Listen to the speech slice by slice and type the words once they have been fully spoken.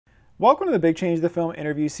Welcome to the Big Change the Film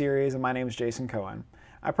interview series, and my name is Jason Cohen.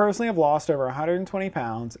 I personally have lost over 120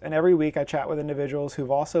 pounds, and every week I chat with individuals who've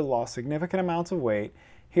also lost significant amounts of weight,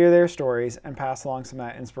 hear their stories, and pass along some of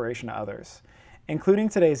that inspiration to others. Including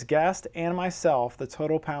today's guest and myself, the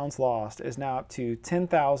total pounds lost is now up to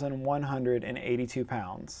 10,182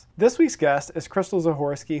 pounds. This week's guest is Crystal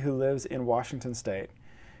Zahorski, who lives in Washington State.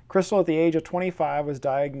 Crystal, at the age of 25, was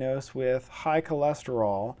diagnosed with high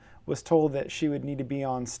cholesterol, was told that she would need to be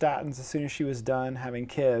on statins as soon as she was done having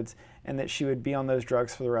kids, and that she would be on those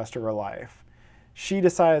drugs for the rest of her life. She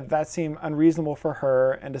decided that seemed unreasonable for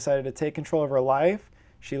her and decided to take control of her life.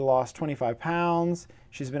 She lost 25 pounds.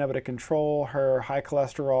 She's been able to control her high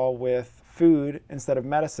cholesterol with food instead of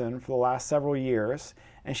medicine for the last several years.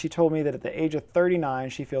 And she told me that at the age of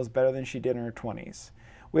 39, she feels better than she did in her 20s.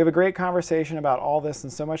 We have a great conversation about all this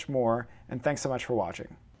and so much more, and thanks so much for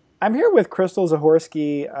watching. I'm here with Crystal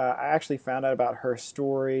Zahorski. I actually found out about her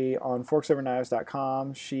story on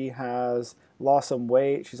forksoverknives.com. She has lost some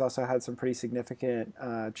weight. She's also had some pretty significant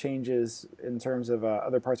changes in terms of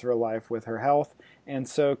other parts of her life with her health. And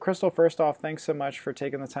so, Crystal, first off, thanks so much for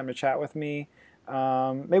taking the time to chat with me.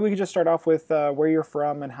 Maybe we could just start off with where you're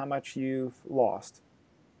from and how much you've lost.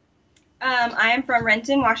 I am from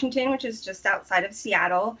Renton, Washington, which is just outside of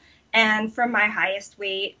Seattle. And from my highest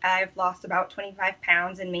weight, I've lost about 25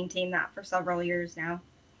 pounds and maintained that for several years now.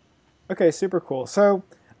 Okay, super cool. So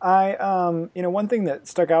one thing that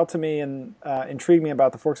stuck out to me and intrigued me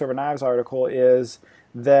about the Forks Over Knives article is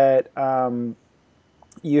that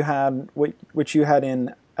you had, which you had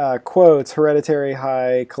in quotes, hereditary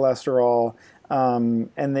high cholesterol,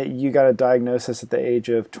 and that you got a diagnosis at the age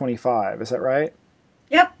of 25. Is that right?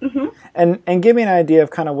 Yep. Mm-hmm. And give me an idea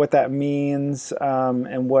of kind of what that means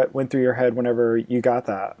and what went through your head whenever you got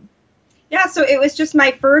that. Yeah, so it was just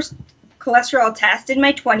my first cholesterol test in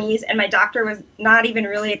my 20s, and my doctor was not even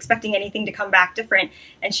really expecting anything to come back different.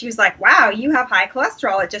 And she was like, wow, you have high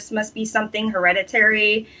cholesterol. It just must be something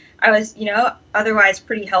hereditary. I was, otherwise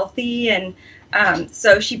pretty healthy. And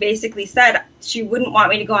so she basically said she wouldn't want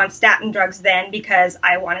me to go on statin drugs then because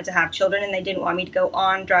I wanted to have children, and they didn't want me to go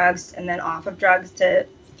on drugs and then off of drugs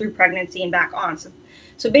through pregnancy and back on.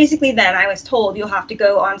 So basically then I was told you'll have to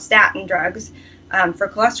go on statin drugs for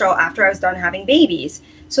cholesterol after I was done having babies.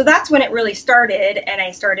 So that's when it really started, and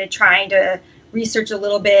I started trying to research a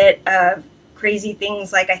little bit of crazy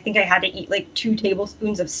things, like I think I had to eat like 2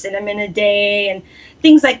 tablespoons of cinnamon a day and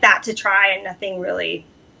things like that to try, and nothing really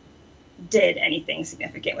did anything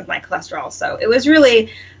significant with my cholesterol. So it was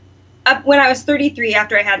really when I was 33,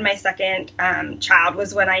 after I had my second child,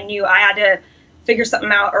 was when I knew I had to figure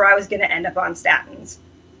something out or I was going to end up on statins.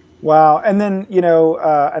 Wow. And then,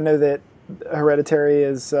 I know that hereditary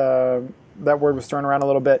is, that word was thrown around a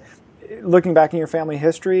little bit. Looking back in your family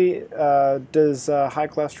history, does high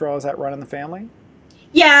cholesterol, is that run in the family?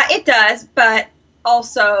 Yeah, it does. But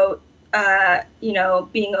also,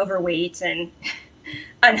 being overweight and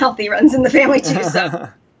unhealthy runs in the family too. So.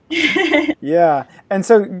 Yeah. And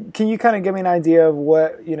so can you kind of give me an idea of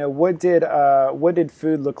what did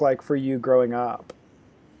food look like for you growing up?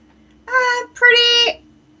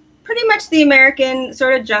 Pretty much the American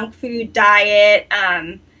sort of junk food diet.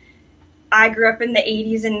 I grew up in the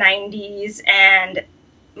 80s and 90s, and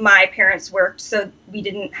my parents worked, so we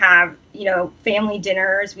didn't have, family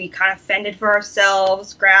dinners. We kind of fended for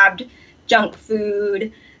ourselves, grabbed junk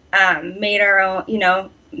food, made our own,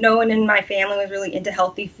 no one in my family was really into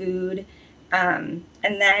healthy food. And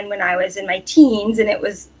then when I was in my teens, and it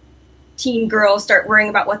was teen girls start worrying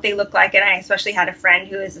about what they look like, and I especially had a friend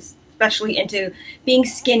who is especially into being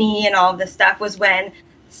skinny and all of this stuff, was when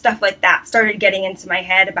stuff like that started getting into my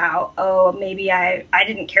head about, oh, maybe I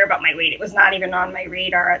didn't care about my weight. It was not even on my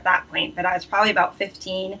radar at that point, but I was probably about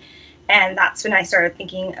 15. And that's when I started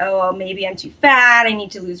thinking, oh, maybe I'm too fat. I need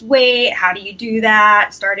to lose weight. How do you do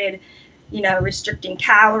that? Started, restricting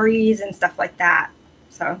calories and stuff like that.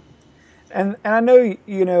 So. And I know,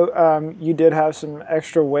 you did have some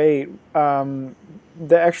extra weight. The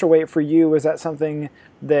extra weight for you, was that something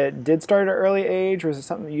that did start at an early age, or was it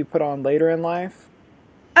something that you put on later in life?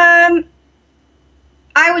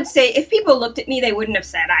 I would say if people looked at me, they wouldn't have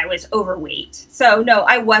said I was overweight. So no,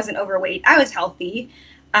 I wasn't overweight. I was healthy.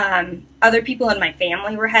 Other people in my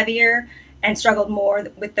family were heavier and struggled more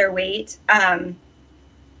with their weight.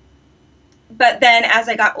 But then as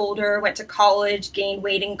I got older, went to college, gained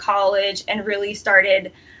weight in college, and really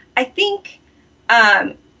started, I think,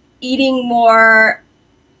 eating more.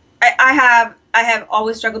 I have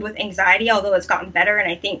always struggled with anxiety, although it's gotten better.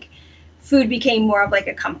 And I think food became more of like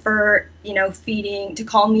a comfort, feeding to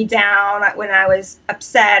calm me down when I was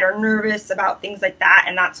upset or nervous about things like that.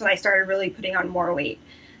 And that's when I started really putting on more weight.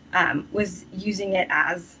 was using it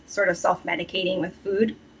as sort of self-medicating with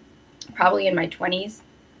food, probably in my 20s.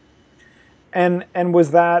 And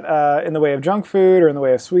was that in the way of junk food or in the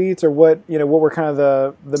way of sweets, or what were kind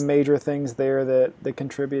of the major things there that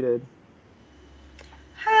contributed?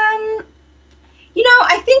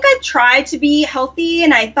 I think I tried to be healthy,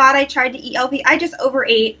 and I thought I tried to eat healthy. I just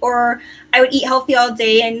overate, or I would eat healthy all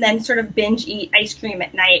day and then sort of binge eat ice cream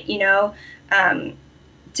at night,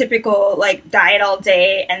 typical like diet all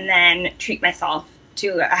day and then treat myself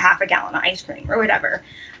to a half a gallon of ice cream or whatever.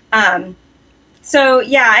 So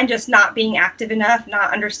yeah, and just not being active enough,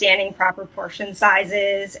 not understanding proper portion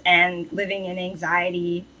sizes, and living in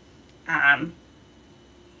anxiety.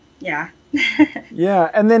 Yeah. Yeah,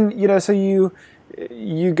 and then so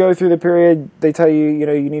you go through the period. They tell you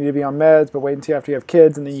you need to be on meds, but wait until after you have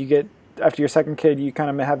kids, and then you get after your second kid, you kind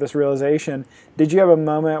of have this realization. Did you have a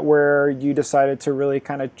moment where you decided to really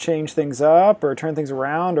kind of change things up or turn things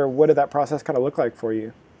around, or what did that process kind of look like for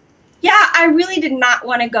you? Yeah, I really did not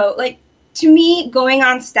want to go. Like, to me, going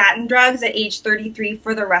on statin drugs at age 33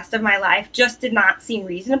 for the rest of my life just did not seem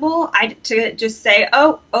reasonable. To just say,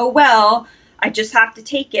 oh well, I just have to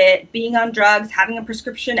take it. Being on drugs, having a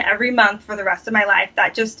prescription every month for the rest of my life,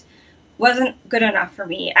 that just wasn't good enough for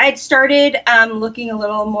me. I had started looking a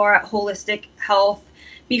little more at holistic health.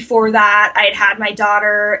 Before that, I had my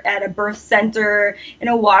daughter at a birth center. In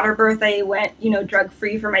a water birth, I went,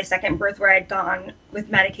 drug-free for my second birth, where I'd gone with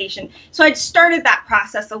medication. So I'd started that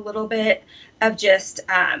process a little bit of just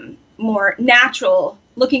more natural,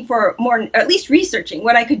 looking for more, at least researching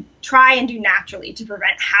what I could try and do naturally to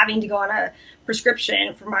prevent having to go on a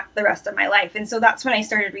prescription for the rest of my life. And so that's when I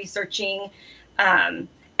started researching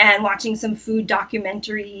and watching some food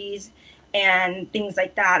documentaries and things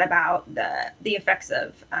like that about the effects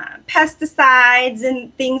of pesticides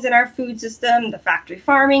and things in our food system, the factory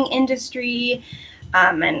farming industry,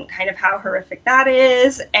 and kind of how horrific that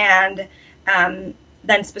is. And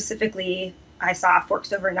then specifically, I saw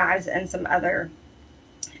Forks Over Knives and some other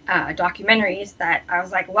documentaries that I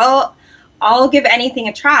was like, well, I'll give anything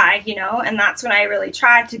a try, and that's when I really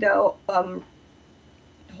tried to go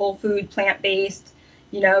whole food, plant-based,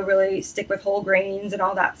 really stick with whole grains and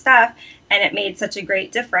all that stuff. And it made such a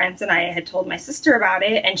great difference. And I had told my sister about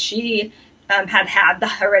it, and she had the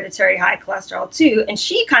hereditary high cholesterol too. And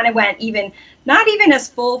she kind of went not even as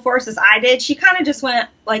full force as I did. She kind of just went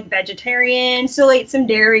like vegetarian, still ate some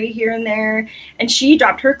dairy here and there. And she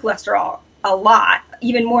dropped her cholesterol a lot,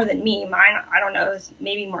 even more than me. Mine, I don't know, is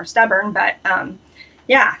maybe more stubborn, but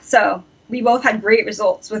yeah. So we both had great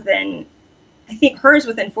results within, I think hers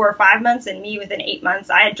within 4 or 5 months and me within 8 months.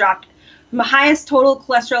 I had dropped from a highest total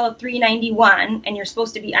cholesterol of 391, and you're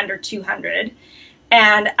supposed to be under 200.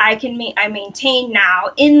 And I maintain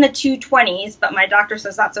now in the 220s, but my doctor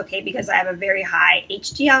says that's okay because I have a very high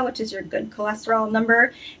HDL, which is your good cholesterol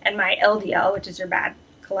number, and my LDL, which is your bad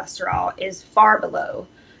cholesterol, is far below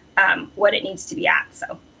what it needs to be at.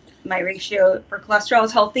 So my ratio for cholesterol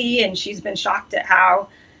is healthy, and she's been shocked at how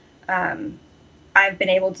I've been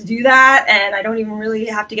able to do that, and I don't even really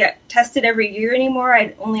have to get tested every year anymore.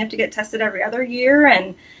 I only have to get tested every other year,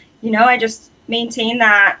 and I just maintain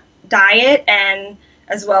that diet, and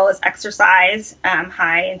as well as exercise,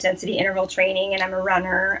 high intensity interval training, and I'm a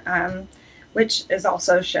runner, which is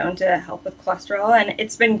also shown to help with cholesterol. And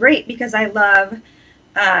it's been great because I love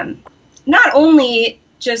not only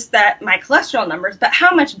just that my cholesterol numbers, but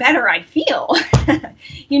how much better I feel.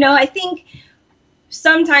 I think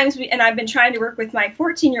sometimes and I've been trying to work with my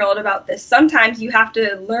 14-year-old about this. Sometimes you have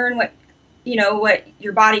to learn what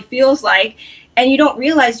your body feels like, and you don't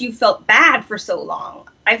realize you felt bad for so long.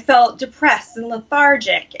 I felt depressed and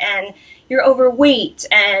lethargic, and you're overweight,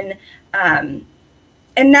 and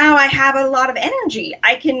now I have a lot of energy.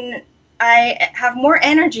 I have more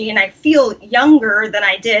energy, and I feel younger than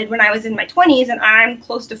I did when I was in my 20s, and I'm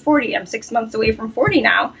close to 40. I'm 6 months away from 40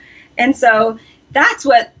 now. And so that's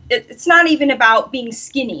what, it's not even about being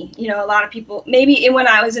skinny. A lot of people, maybe when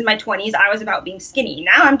I was in my 20s, I was about being skinny.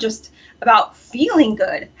 Now I'm just about feeling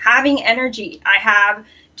good, having energy. I have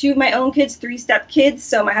 2 of my own kids, 3 step kids.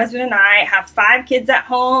 So my husband and I have 5 kids at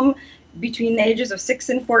home between the ages of 6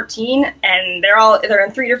 and 14, and they're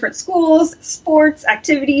in 3 different schools, sports,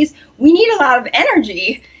 activities. We need a lot of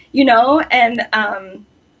energy, and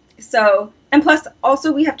and plus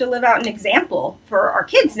also we have to live out an example for our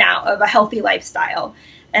kids now of a healthy lifestyle.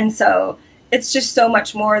 And so it's just so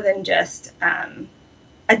much more than just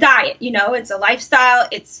a diet, it's a lifestyle,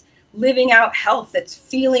 it's living out health, it's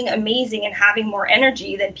feeling amazing and having more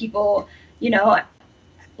energy than people, 10,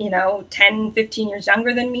 15 years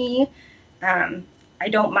younger than me. I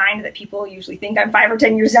don't mind that people usually think I'm 5 or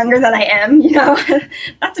 10 years younger than I am, you know.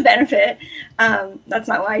 That's a benefit. That's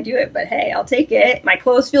not why I do it, but hey, I'll take it. My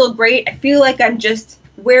clothes feel great. I feel like I'm just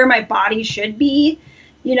where my body should be.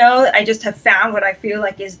 You know, I just have found what I feel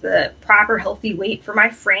like is the proper healthy weight for my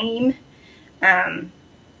frame.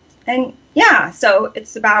 And yeah, so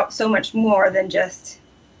it's about so much more than just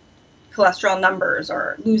cholesterol numbers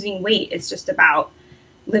or losing weight. It's just about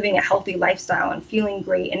living a healthy lifestyle and feeling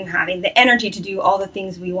great and having the energy to do all the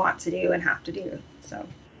things we want to do and have to do. So.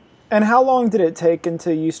 And how long did it take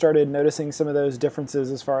until you started noticing some of those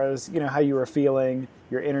differences as far as, you know, how you were feeling,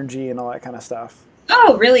 your energy and all that kind of stuff?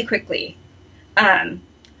 Oh, really quickly.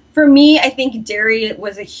 For me, I think dairy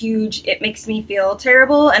was a huge, it makes me feel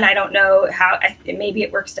terrible, and I don't know how, maybe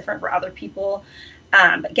it works different for other people,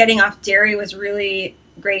 but getting off dairy was really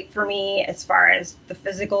great for me as far as the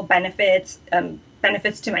physical benefits,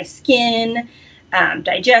 benefits to my skin,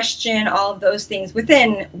 digestion, all of those things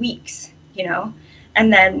within weeks, you know.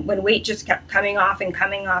 And then when weight just kept coming off and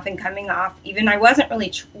coming off and coming off, even I wasn't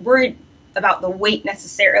really worried about the weight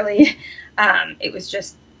necessarily. It was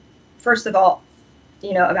just, first of all,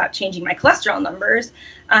 you know, about changing my cholesterol numbers.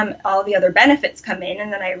 All the other benefits come in,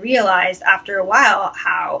 and then I realized after a while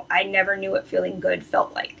how I never knew what feeling good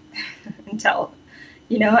felt like until,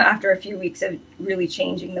 you know, after a few weeks of really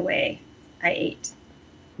changing the way I ate.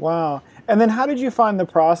 Wow. And then how did you find the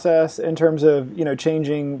process in terms of, you know,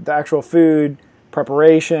 changing the actual food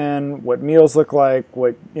preparation, what meals look like,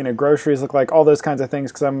 what, you know, groceries look like, all those kinds of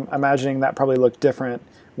things? Because I'm imagining that probably looked different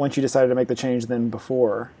once you decided to make the change than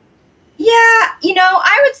before. Yeah, you know,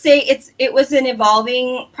 I would say it was an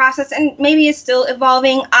evolving process, and maybe it's still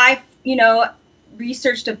evolving. I, you know,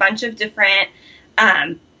 researched a bunch of different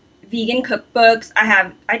vegan cookbooks.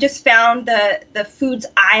 I just found the foods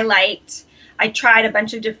I liked. I tried a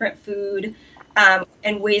bunch of different food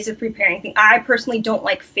and ways of preparing things. I personally don't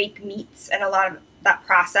like fake meats and a lot of that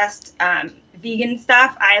processed vegan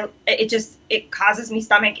stuff. It causes me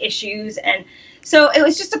stomach issues, and so it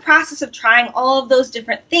was just a process of trying all of those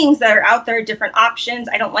different things that are out there, different options.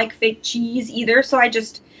 I don't like fake cheese either, so I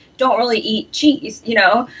just don't really eat cheese, you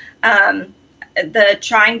know. The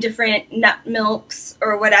trying different nut milks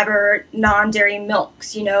or whatever, non-dairy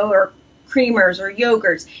milks, you know, or creamers or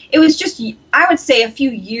yogurts. It was just, I would say, a few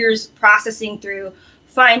years processing through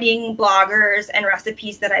finding bloggers and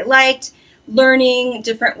recipes that I liked, learning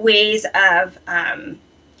different ways of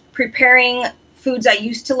preparing foods I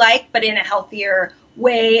used to like, but in a healthier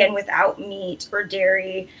way and without meat or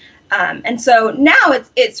dairy. And so now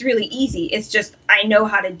it's really easy. It's just, I know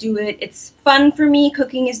how to do it. It's fun for me.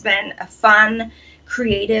 Cooking has been a fun,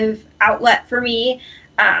 creative outlet for me.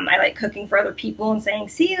 I like cooking for other people and saying,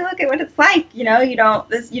 see, look at what it's like. You know, you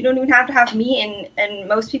don't even have to have meat. And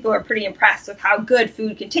most people are pretty impressed with how good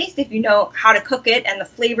food can taste if you know how to cook it and the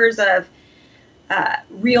flavors of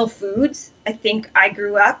real foods. I think I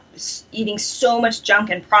grew up eating so much junk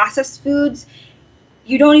and processed foods.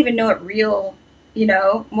 You don't even know what real, you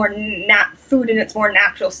know, food in its more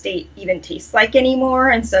natural state even tastes like anymore.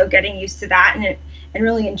 And so getting used to that and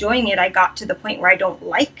really enjoying it, I got to the point where I don't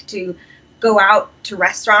like to go out to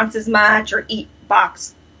restaurants as much or eat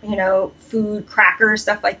box, you know, food, crackers,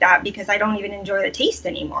 stuff like that, because I don't even enjoy the taste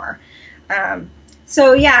anymore.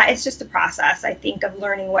 So yeah, it's just a process, I think, of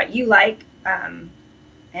learning what you like,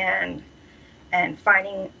 and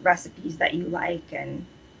finding recipes that you like. And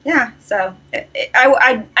yeah, so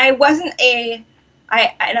I wasn't and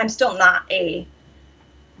I'm still not a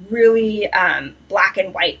really black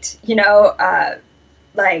and white, you know,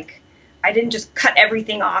 like I didn't just cut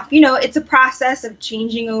everything off. You know, it's a process of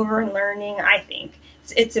changing over and learning. I think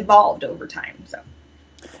it's evolved over time. So.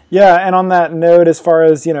 Yeah, and on that note, as far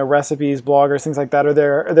as, you know, recipes, bloggers, things like that, are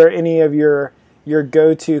there any of your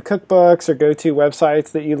go-to cookbooks or go-to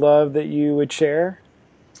websites that you love that you would share?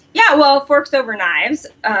 Yeah, well, Forks Over Knives,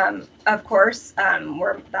 of course,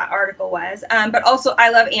 where that article was. But also,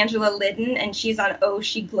 I love Angela Liddon, and she's on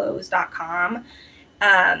ohsheglows.com,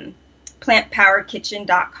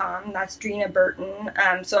 plantpoweredkitchen.com. That's Drina Burton.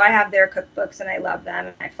 So I have their cookbooks, and I love them,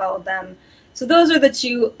 and I followed them. So those are the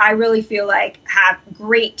two I really feel like have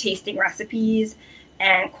great tasting recipes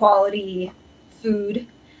and quality food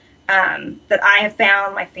that I have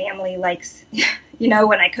found my family likes. You know,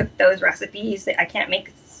 when I cook those recipes, I can't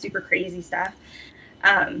make super crazy stuff.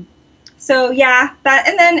 So yeah, that,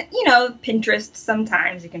 and then, you know, Pinterest,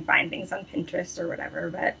 sometimes you can find things on Pinterest or whatever,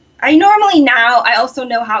 but I also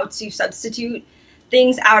know how to substitute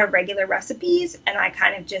things out of regular recipes, and I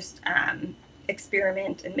kind of just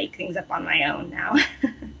experiment and make things up on my own now.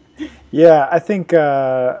 Yeah, I think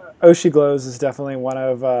Oh, She Glows is definitely one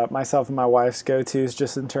of myself and my wife's go-tos,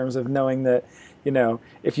 just in terms of knowing that,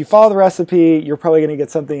 if you follow the recipe, you're probably going to get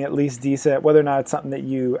something at least decent. Whether or not it's something that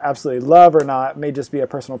you absolutely love or not may just be a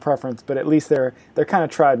personal preference, but at least they're kind of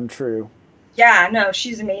tried and true. Yeah, no,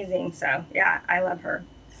 she's amazing. So yeah, I love her.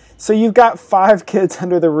 So you've got 5 kids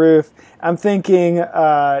under the roof. I'm thinking,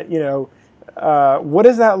 what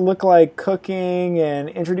does that look like, cooking and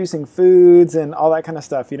introducing foods and all that kind of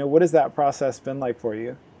stuff? What has that process been like for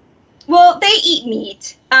you? Well, they eat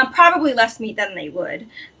meat, probably less meat than they would.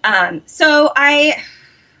 So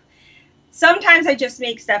sometimes I just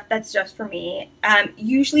make stuff that's just for me.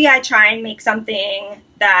 Usually I try and make something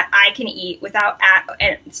that I can eat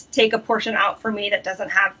and take a portion out for me that doesn't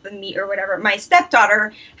have the meat or whatever. My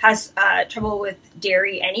stepdaughter has trouble with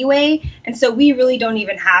dairy anyway, and so we really don't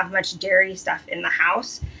even have much dairy stuff in the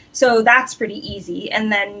house. So that's pretty easy.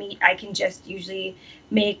 And then meat I can just usually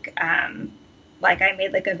make, like I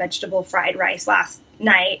made like a vegetable fried rice last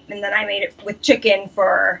night, and then I made it with chicken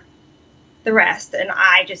for the rest, and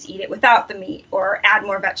I just eat it without the meat or add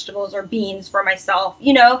more vegetables or beans for myself,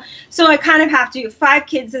 So I kind of have to. 5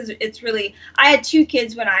 kids it's really. I had 2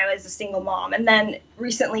 kids when I was a single mom, and then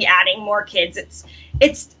recently adding more kids.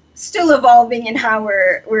 It's still evolving in how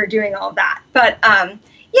we're doing all that, but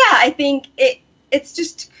yeah, I think it's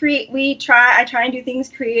just to create. I try and do things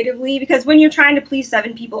creatively, because when you're trying to please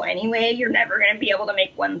 7 people anyway, you're never going to be able to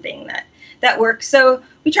make one thing that works. So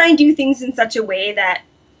we try and do things in such a way that,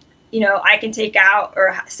 I can take out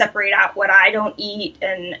or separate out what I don't eat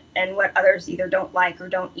and what others either don't like or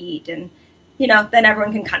don't eat. And, then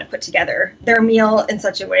everyone can kind of put together their meal in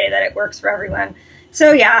such a way that it works for everyone.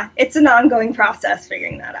 So yeah, it's an ongoing process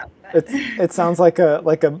figuring that out. It sounds like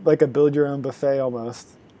a build your own buffet almost.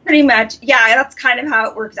 Pretty much. Yeah, that's kind of how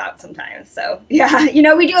it works out sometimes. So yeah,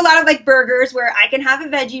 we do a lot of like burgers where I can have a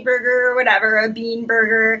veggie burger or whatever, a bean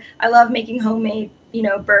burger. I love making homemade,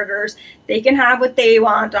 burgers. They can have what they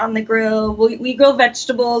want on the grill. We grill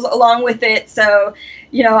vegetables along with it. So,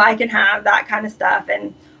 I can have that kind of stuff.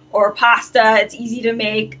 Or pasta. It's easy to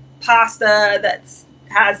make pasta that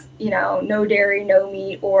has, no dairy, no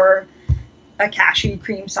meat, or a cashew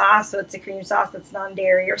cream sauce. So it's a cream sauce that's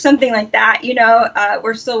non-dairy or something like that.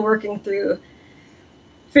 We're still working through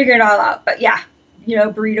figuring it all out. But yeah,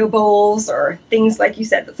 burrito bowls or things like you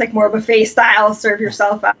said, that's like more buffet style, serve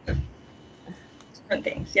yourself up.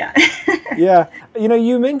 Things, yeah. Yeah,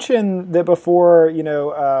 you mentioned that before,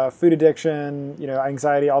 food addiction,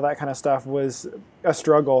 anxiety, all that kind of stuff was a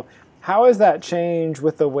struggle. How has that changed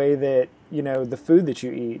with the way that, the food that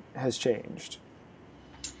you eat has changed?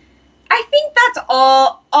 I think that's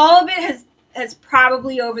all of it has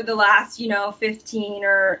probably over the last, 15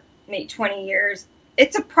 or maybe 20 years.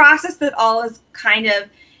 It's a process that all has kind of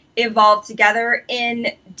evolved together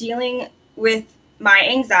in dealing with my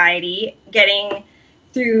anxiety, getting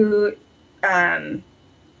through the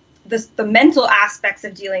mental aspects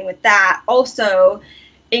of dealing with that. Also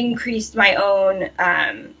increased my own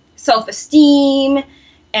self-esteem,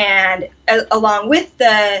 and along with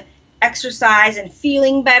the exercise and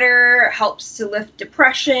feeling better helps to lift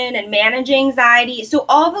depression and manage anxiety. So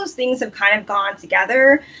all those things have kind of gone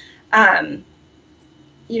together.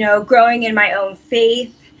 Growing in my own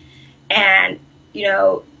faith, and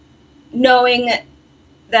knowing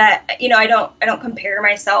that I don't compare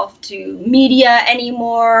myself to media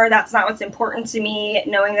anymore. That's not what's important to me.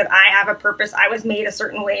 Knowing that I have a purpose, I was made a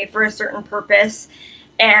certain way for a certain purpose,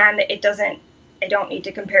 and I don't need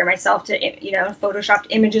to compare myself to photoshopped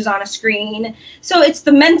images on a screen. So it's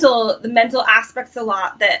the mental aspects a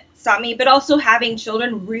lot that stopped me, but also having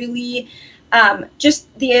children really.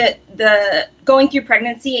 Just the going through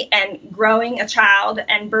pregnancy and growing a child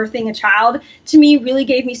and birthing a child, to me, really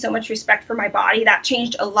gave me so much respect for my body. That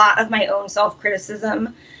changed a lot of my own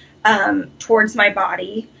self-criticism towards my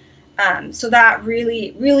body. So that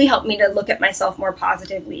really, really helped me to look at myself more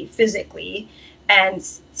positively physically and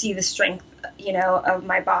see the strength, of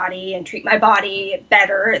my body and treat my body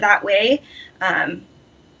better that way,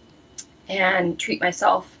 and treat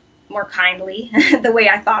myself more kindly the way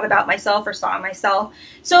I thought about myself or saw myself.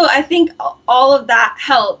 So I think all of that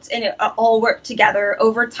helped, and it all worked together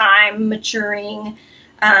over time, maturing,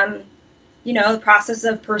 the process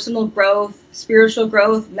of personal growth, spiritual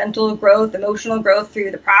growth, mental growth, emotional growth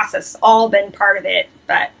through the process, all been part of it,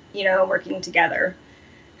 but, working together.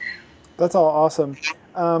 That's all awesome.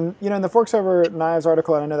 In the Forks Over Knives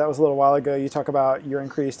article, and I know that was a little while ago, you talk about your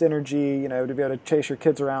increased energy, to be able to chase your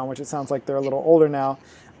kids around, which it sounds like they're a little older now.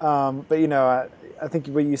 But I think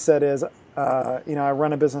what you said is, I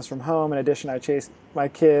run a business from home. In addition, I chase my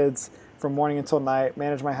kids from morning until night,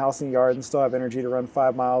 manage my house and yard, and still have energy to run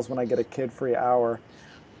 5 miles when I get a kid-free hour.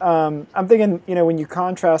 I'm thinking, when you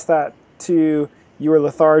contrast that to you were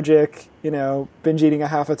lethargic, binge eating a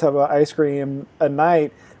half a tub of ice cream a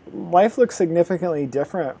night, life looks significantly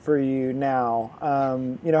different for you now.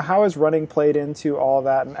 How has running played into all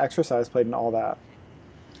that and exercise played in all that?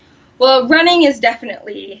 Well, running is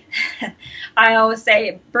definitely, I always say,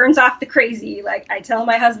 it burns off the crazy. Like I tell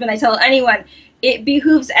my husband, I tell anyone, it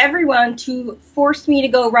behooves everyone to force me to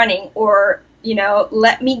go running or,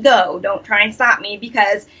 let me go. Don't try and stop me,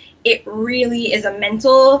 because it really is a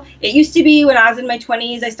mental. It used to be when I was in my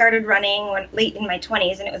 20s, I started running late in my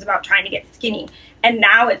 20s, and it was about trying to get skinny. And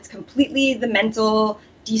now it's completely the mental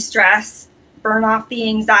de-stress, burn off the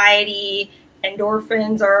anxiety,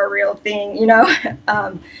 endorphins are a real thing,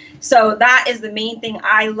 So that is the main thing.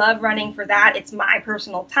 I love running for that. It's my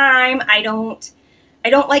personal time. I don't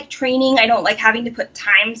like training. I don't like having to put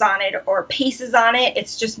times on it or paces on it.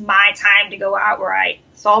 It's just my time to go out where I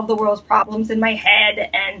solve the world's problems in my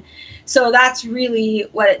head. And so that's really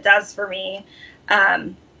what it does for me.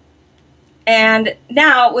 And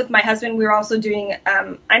now with my husband, we're also doing,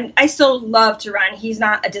 I still love to run. He's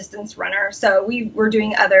not a distance runner. So we're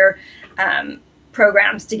doing other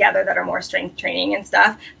programs together that are more strength training and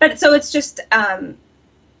stuff. But so it's just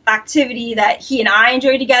activity that he and I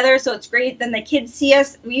enjoy together. So it's great. Then the kids see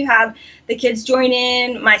us. We have the kids join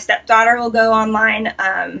in. My stepdaughter will go online.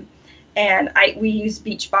 And we use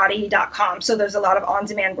beachbody.com. So there's a lot of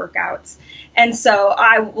on-demand workouts. And so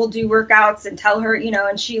I will do workouts and tell her,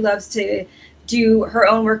 and she loves to do her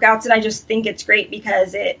own workouts. And I just think it's great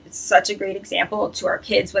because it's such a great example to our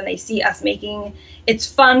kids when they see us making. It's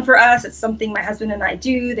fun for us. It's something my husband and I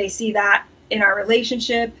do. They see that in our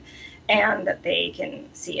relationship, and that they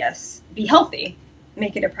can see us be healthy,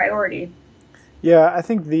 make it a priority. Yeah, I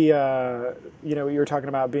think the what you were talking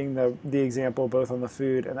about being the example both on the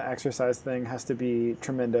food and the exercise thing has to be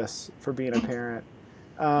tremendous for being a parent.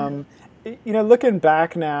 Looking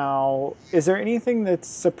back now, is there anything that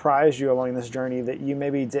surprised you along this journey that you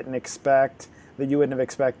maybe didn't expect, that you wouldn't have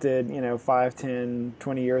expected, 5, 10,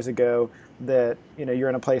 20 years ago, that, you're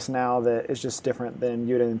in a place now that is just different than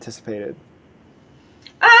you'd anticipated?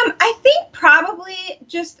 I think probably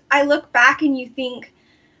just I look back and you think,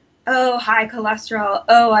 oh, high cholesterol,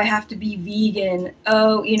 oh, I have to be vegan,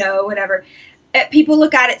 oh, whatever. People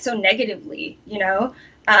look at it so negatively, and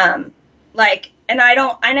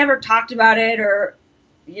I never talked about it or,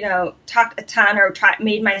 talked a ton or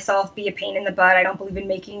made myself be a pain in the butt. I don't believe in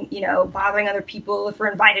making, bothering other people if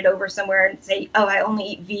we're invited over somewhere and say, oh, I only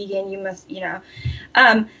eat vegan, you must,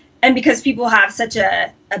 and because people have such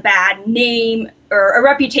a bad name or a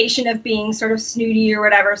reputation of being sort of snooty or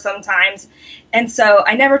whatever sometimes. And so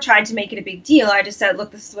I never tried to make it a big deal. I just said,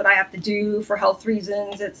 look, this is what I have to do for health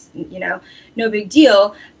reasons. It's, no big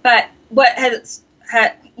deal. But what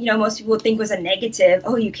most people would think was a negative,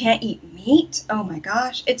 oh, you can't eat meat. Oh my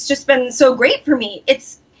gosh. It's just been so great for me.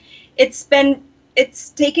 It's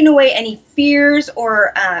taken away any fears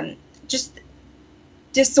or just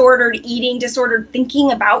disordered eating, disordered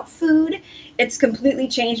thinking about food. It's completely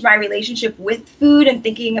changed my relationship with food and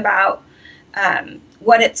thinking about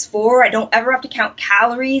what it's for. I don't ever have to count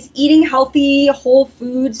calories. Eating healthy, whole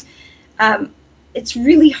foods, it's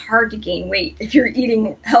really hard to gain weight if you're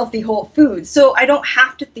eating healthy, whole foods. So I don't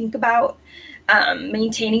have to think about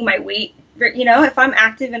maintaining my weight. If I'm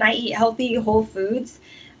active and I eat healthy, whole foods,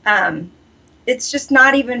 it's just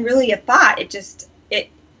not even really a thought.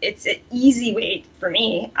 It's an easy way for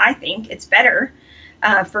me. I think it's better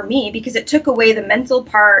for me because it took away the mental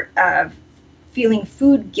part of feeling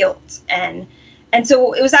food guilt. And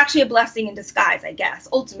so it was actually a blessing in disguise, I guess,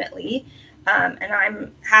 ultimately. And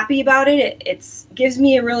I'm happy about it. It gives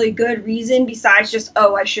me a really good reason besides just,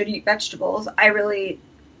 oh, I should eat vegetables. I really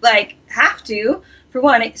have to. For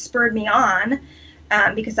one, it spurred me on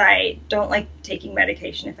because I don't like taking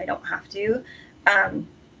medication if I don't have to.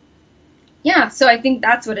 Yeah, so I think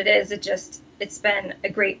that's what it is. It's been a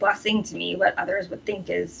great blessing to me. What others would think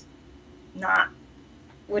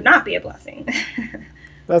would not be a blessing.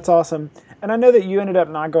 That's awesome. And I know that you ended up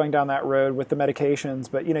not going down that road with the medications,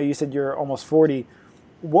 but you said you're almost 40.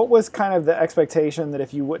 What was kind of the expectation that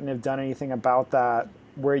if you wouldn't have done anything about that,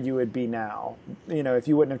 where you would be now? If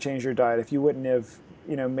you wouldn't have changed your diet, if you wouldn't have,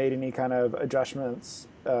 made any kind of adjustments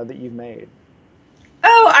that you've made?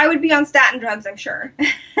 Oh, I would be on statin drugs, I'm sure.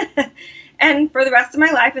 And for the rest of my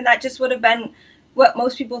life, and that just would have been what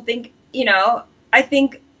most people think, I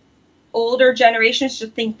think older generations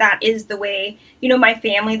should think that is the way, my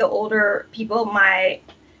family, the older people, my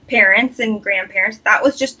parents and grandparents, that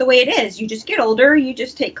was just the way it is. You just get older, you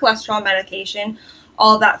just take cholesterol medication,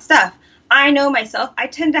 all that stuff. I know myself, I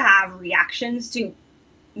tend to have reactions to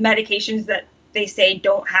medications that they say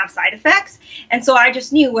don't have side effects. And so I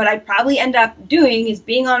just knew what I'd probably end up doing is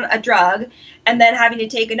being on a drug and then having to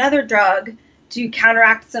take another drug to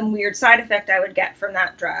counteract some weird side effect I would get from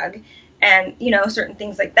that drug, and, you know, certain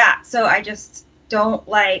things like that. So I just don't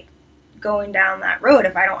like going down that road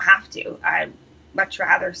if I don't have to. I'd much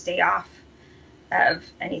rather stay off of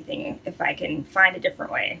anything if I can find a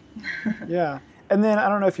different way. Yeah. And then I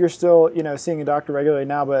don't know if you're still, you know, seeing a doctor regularly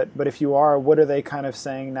now, but if you are, what are they kind of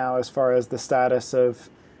saying now as far as the status of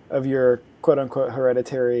your quote unquote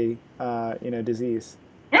hereditary, you know, disease?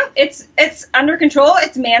 Yeah, it's under control.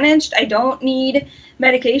 It's managed. I don't need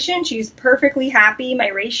medication. She's perfectly happy. My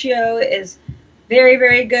ratio is very,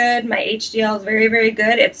 very good. My HDL is very, very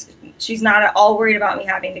good. She's not at all worried about me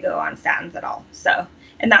having to go on statins at all. So,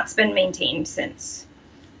 and that's been maintained since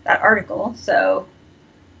that article. So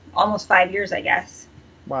almost 5 years, I guess.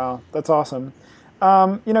 Wow, that's awesome.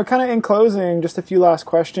 You know, kind of in closing, just a few last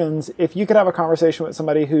questions. If you could have a conversation with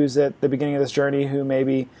somebody who's at the beginning of this journey, who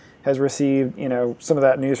maybe has received, you know, some of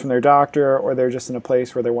that news from their doctor, or they're just in a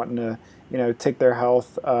place where they're wanting to, you know, take their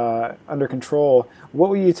health under control,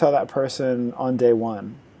 what would you tell that person on day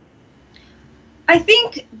one? I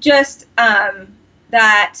think just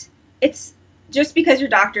that it's just because your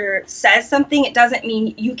doctor says something, it doesn't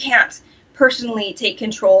mean you can't personally take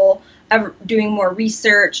control of doing more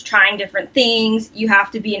research, trying different things. You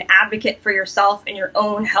have to be an advocate for yourself and your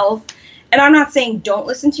own health. And I'm not saying don't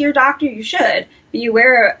listen to your doctor. You should be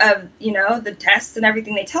aware of, you know, the tests and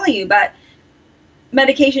everything they tell you. But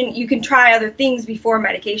medication, you can try other things before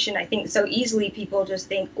medication. I think so easily people just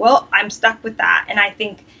think, well, I'm stuck with that. And I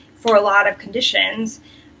think for a lot of conditions,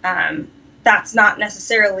 that's not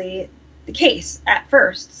necessarily the case at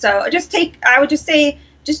first. So I would just say,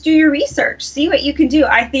 just do your research, see what you can do.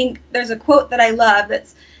 I think there's a quote that I love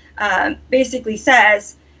that's basically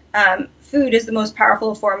says, food is the most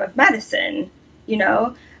powerful form of medicine, you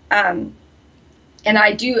know. And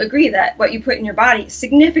I do agree that what you put in your body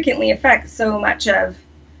significantly affects so much of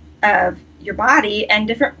your body, and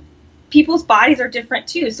different people's bodies are different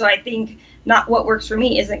too. So I think not what works for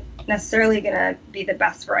me isn't necessarily going to be the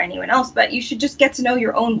best for anyone else, but you should just get to know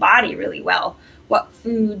your own body really well, what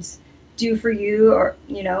foods do for you, or,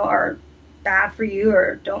 you know, are bad for you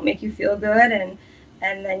or don't make you feel good, and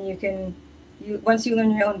then once you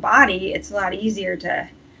learn your own body, it's a lot easier to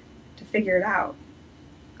figure it out.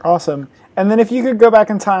 Awesome. And then if you could go back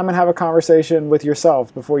in time and have a conversation with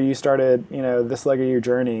yourself before you started, you know, this leg of your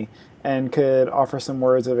journey, and could offer some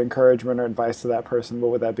words of encouragement or advice to that person,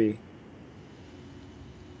 what would that be?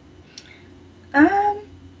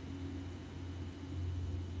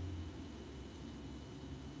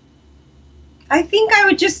 I think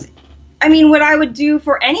what I would do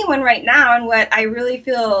for anyone right now, and what I really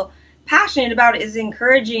feel passionate about, is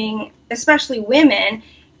encouraging, especially women,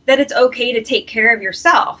 that it's okay to take care of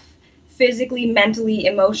yourself physically, mentally,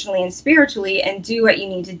 emotionally, and spiritually, and do what you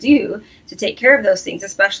need to do to take care of those things,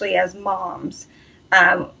 especially as moms.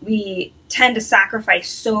 We tend to sacrifice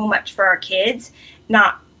so much for our kids, and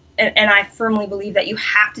I firmly believe that you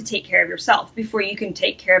have to take care of yourself before you can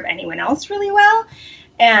take care of anyone else really well.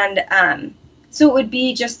 And so it would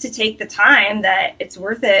be just to take the time that it's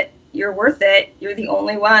worth it. You're worth it. You're the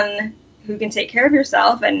only one who can take care of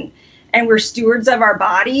yourself. And we're stewards of our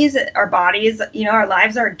bodies. Our bodies, you know, our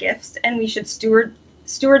lives are gifts, and we should steward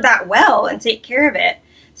that well and take care of it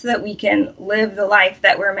so that we can live the life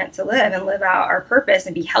that we're meant to live and live out our purpose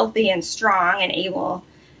and be healthy and strong and able,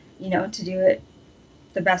 you know, to do it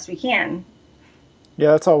the best we can.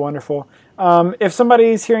 Yeah, that's all wonderful. If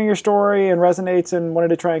somebody's hearing your story and resonates and wanted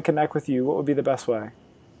to try and connect with you, what would be the best way?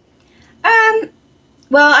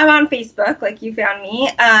 Well, I'm on Facebook, like you found me.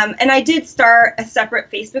 And I did start a separate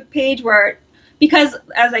Facebook page because,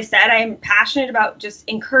 as I said, I'm passionate about just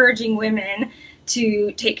encouraging women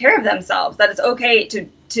to take care of themselves, that it's okay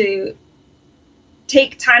to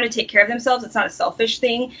take time to take care of themselves. It's not a selfish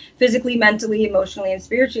thing, physically, mentally, emotionally, and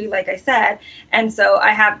spiritually, like I said. And so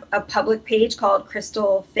I have a public page called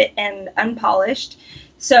Crystal Fit and Unpolished.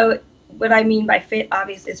 So what I mean by fit,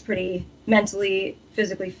 obviously, is pretty mentally,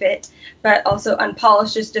 physically fit, but also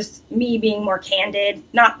unpolished is just me being more candid,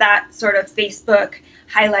 not that sort of Facebook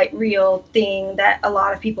highlight reel thing that a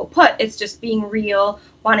lot of people put. It's just being real,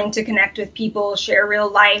 wanting to connect with people, share real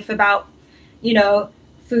life about, you know,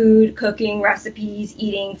 food, cooking, recipes,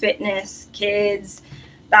 eating, fitness, kids,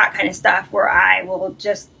 that kind of stuff, where I will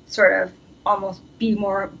just sort of almost be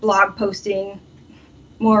more blog posting,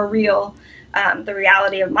 more real, the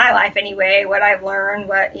reality of my life anyway, what I've learned,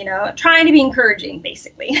 trying to be encouraging,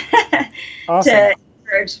 basically. Awesome.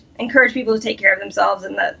 To encourage people to take care of themselves,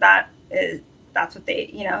 and that is that's what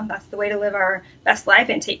they, that's the way to live our best life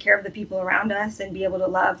and take care of the people around us and be able to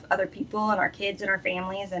love other people and our kids and our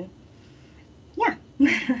families. And yeah.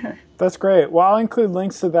 That's great. Well, I'll include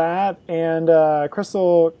links to that. And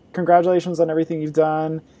Crystal, congratulations on everything you've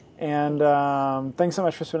done. And thanks so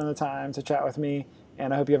much for spending the time to chat with me.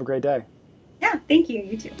 And I hope you have a great day. Yeah, thank you.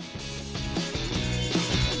 You too.